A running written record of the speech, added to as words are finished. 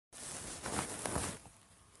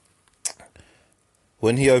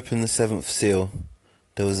When he opened the seventh seal,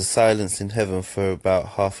 there was a silence in heaven for about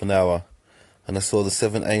half an hour, and I saw the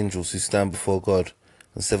seven angels who stand before God,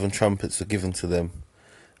 and seven trumpets were given to them.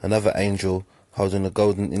 Another angel, holding a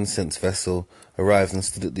golden incense vessel, arrived and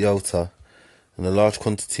stood at the altar, and a large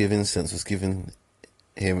quantity of incense was given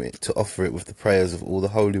him to offer it with the prayers of all the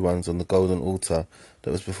holy ones on the golden altar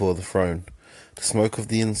that was before the throne. The smoke of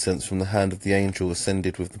the incense from the hand of the angel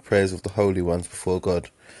ascended with the prayers of the holy ones before God.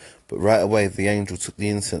 But right away the angel took the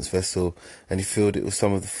incense vessel, and he filled it with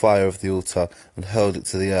some of the fire of the altar, and hurled it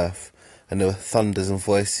to the earth. And there were thunders and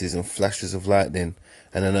voices, and flashes of lightning,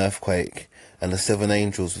 and an earthquake, and the seven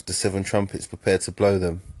angels with the seven trumpets prepared to blow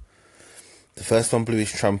them. The first one blew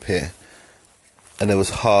his trumpet, and there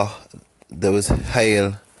was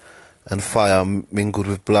hail and fire mingled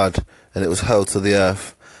with blood, and it was hurled to the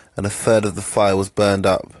earth, and a third of the fire was burned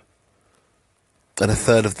up, and a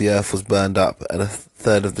third of the earth was burned up, and a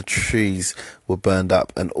third of the trees were burned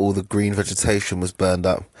up, and all the green vegetation was burned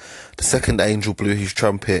up. The second angel blew his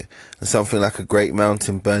trumpet, and something like a great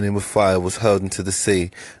mountain burning with fire was hurled into the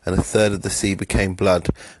sea, and a third of the sea became blood,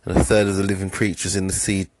 and a third of the living creatures in the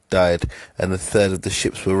sea died, and a third of the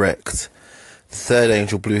ships were wrecked. The third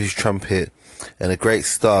angel blew his trumpet, and a great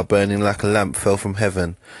star burning like a lamp fell from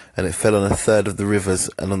heaven, and it fell on a third of the rivers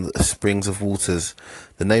and on the springs of waters.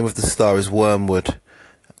 The name of the star is Wormwood,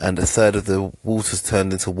 and a third of the waters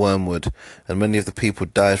turned into wormwood, and many of the people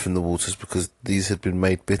died from the waters because these had been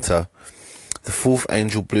made bitter. The fourth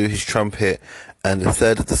angel blew his trumpet, and a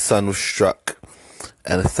third of the sun was struck,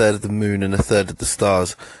 and a third of the moon, and a third of the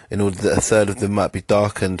stars, in order that a third of them might be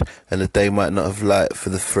darkened, and the day might not have light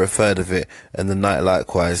for a third of it, and the night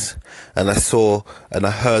likewise. And I saw, and I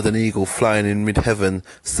heard an eagle flying in mid-heaven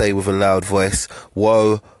say with a loud voice,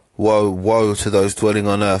 Woe, woe, woe to those dwelling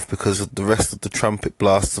on earth, because of the rest of the trumpet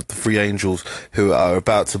blasts of the three angels who are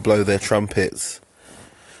about to blow their trumpets.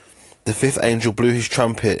 The fifth angel blew his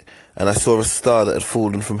trumpet, and I saw a star that had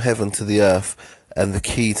fallen from heaven to the earth, and the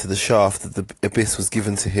key to the shaft of the abyss was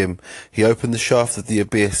given to him. He opened the shaft of the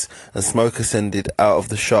abyss, and smoke ascended out of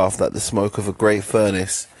the shaft like the smoke of a great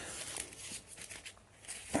furnace.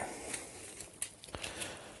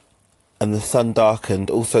 And the sun darkened,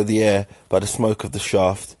 also the air, by the smoke of the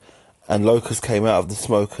shaft. And locusts came out of the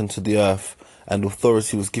smoke unto the earth, and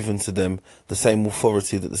authority was given to them, the same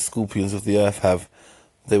authority that the scorpions of the earth have.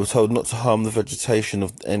 They were told not to harm the vegetation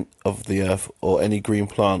of the earth, or any green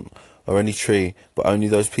plant, or any tree, but only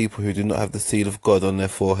those people who do not have the seal of God on their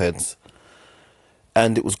foreheads.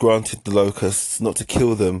 And it was granted the locusts not to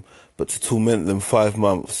kill them, but to torment them 5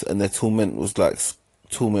 months, and their torment was like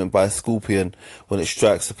torment by a scorpion when it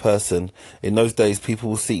strikes a person. In those days people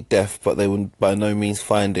will seek death, but they will by no means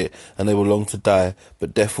find it, and they will long to die,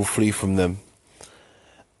 but death will flee from them.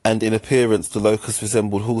 And in appearance the locusts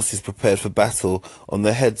resembled horses prepared for battle. On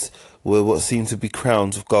their heads were what seemed to be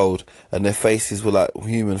crowns of gold, and their faces were like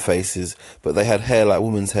human faces, but they had hair like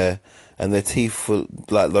women's hair, and their teeth were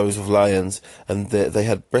like those of lions, and they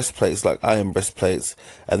had breastplates like iron breastplates,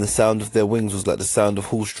 and the sound of their wings was like the sound of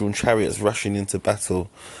horse-drawn chariots rushing into battle.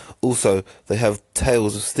 Also they have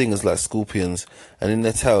tails of stingers like scorpions, and in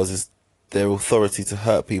their tails is their authority to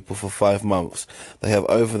hurt people for 5 months. They have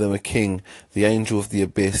over them a king, the angel of the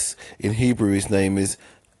abyss. In Hebrew his name is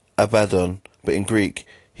Abaddon, but in Greek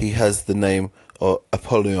he has the name of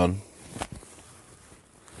Apollyon.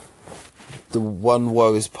 The one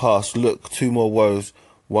woe is past. Look, 2 more woes,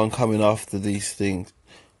 one coming after these things.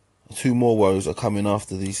 2 more woes are coming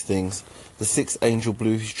after these things. The sixth angel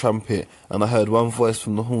blew his trumpet, and I heard one voice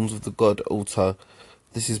from the horns of the God altar.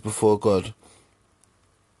 This is before God.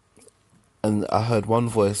 And I heard one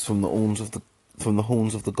voice from the horns of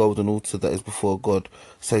the golden altar that is before God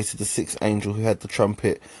say to the sixth angel who had the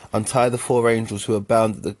trumpet, Untie the 4 angels who are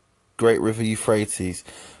bound at the great river Euphrates.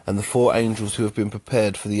 And the 4 angels who have been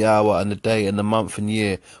prepared for the hour and the day and the month and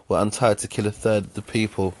year were untied to kill a third of the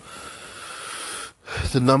people.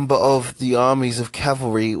 The number of the armies of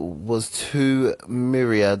cavalry was 2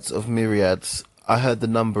 myriads of myriads. I heard the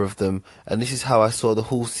number of them, and this is how I saw the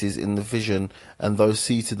horses in the vision, and those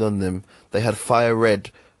seated on them. They had fire red,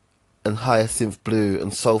 and hyacinth blue,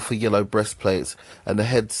 and sulphur yellow breastplates, and the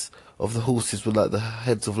heads of the horses were like the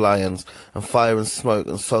heads of lions, and fire and smoke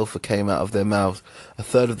and sulphur came out of their mouths. A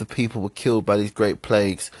third of the people were killed by these great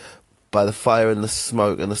plagues, by the fire and the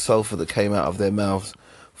smoke and the sulphur that came out of their mouths.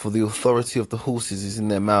 For the authority of the horses is in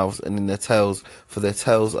their mouths and in their tails, for their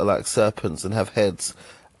tails are like serpents and have heads,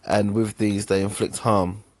 and with these they inflict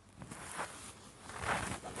harm.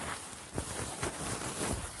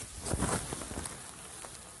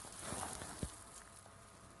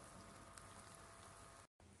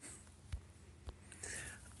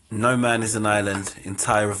 No man is an island,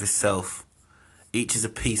 entire of itself. Each is a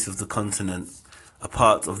piece of the continent, a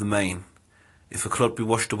part of the main. If a clod be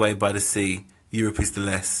washed away by the sea, Europe is the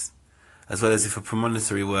less. As well as if a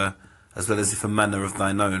promontory were, as well as if a manor of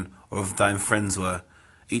thine own, or of thine friends were.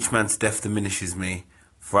 Each man's death diminishes me,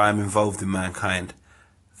 for I am involved in mankind.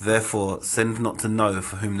 Therefore send not to know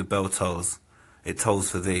for whom the bell tolls, it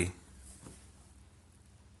tolls for thee.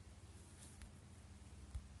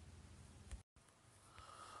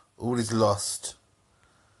 All is lost.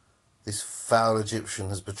 This foul Egyptian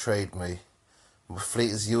has betrayed me. My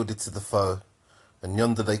fleet has yielded to the foe, and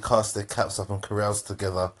yonder they cast their caps up and carouse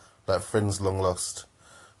together like friends long lost.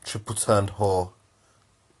 Triple-turned whore,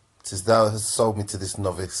 'tis thou hast sold me to this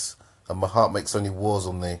novice, and my heart makes only wars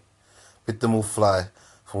on thee. Bid them all fly,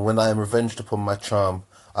 for when I am revenged upon my charm,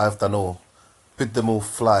 I have done all. Bid them all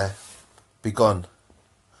fly, be gone.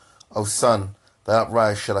 O sun, thy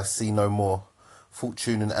uprise shall I see no more.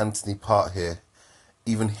 Fortune and Antony part here.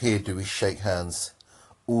 Even here do we shake hands.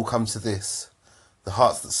 All come to this. The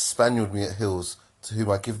hearts that spanieled me at hills, to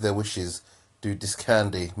whom I give their wishes, do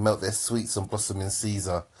discandy, melt their sweets on blossoming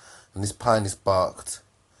Caesar, and this pine is barked,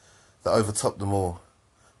 that overtop them all.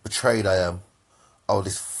 Betrayed I am. Oh,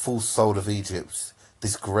 this false soul of Egypt,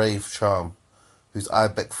 this grave charm, whose eye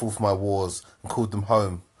becked forth my wars, and called them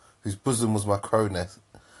home, whose bosom was my crow nest,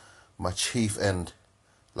 my chief end,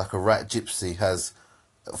 like a rat gypsy, has,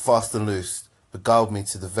 fast and loose, beguiled me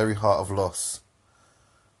to the very heart of loss.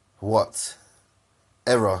 What?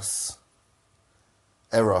 Eros.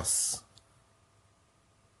 Eros.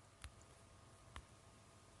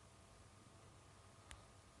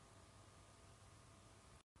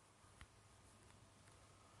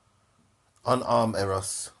 Unarm,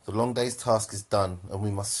 Eros. The long day's task is done, and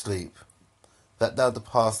we must sleep. That thou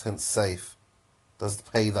depart hence safe, dost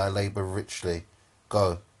pay thy labour richly.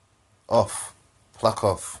 Go. Off. Pluck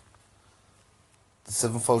off. The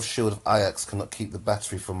sevenfold shield of Ajax cannot keep the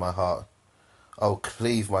battery from my heart. Oh,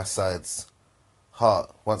 cleave my sides.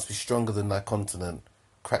 Heart, once be stronger than thy continent,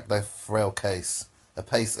 crack thy frail case.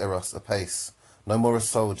 Apace, Eros, apace. No more a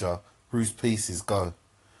soldier, bruised pieces, go.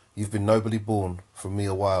 You've been nobly born, from me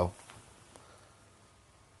a while.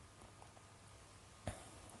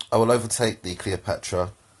 I will overtake thee,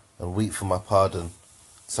 Cleopatra, and weep for my pardon.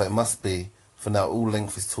 So it must be, for now all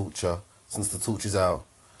length is torture, since the torch is out.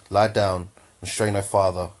 Lie down, and stray no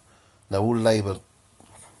farther. Now all labour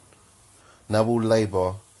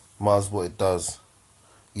mars what it does.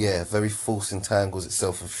 Yeah, very force entangles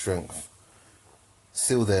itself with strength.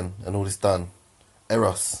 Seal then, and all is done.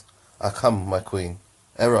 Eros, I come, my queen.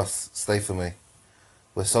 Eros, stay for me.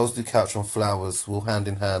 Where souls do couch on flowers, we'll hand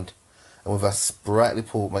in hand, and with our sprightly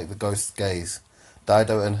port make the ghosts gaze.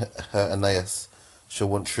 Dido and her Aeneas shall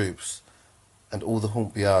want troops, and all the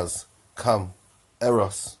haunt be ours. Come,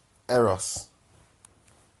 Eros, Eros.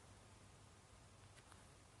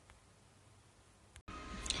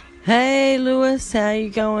 Hey Lewis, how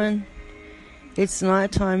you going? It's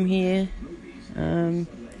night time here, and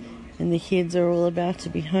the kids are all about to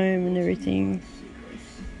be home and everything.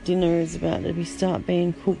 Dinner is about to start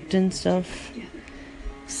being cooked and stuff.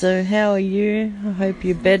 So how are you? I hope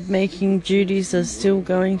your bed making duties are still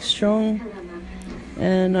going strong,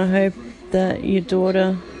 and I hope that your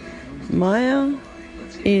daughter Maya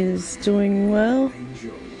is doing well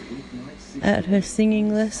at her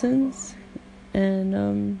singing lessons.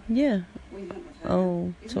 And yeah,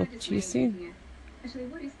 I'll talk to you soon.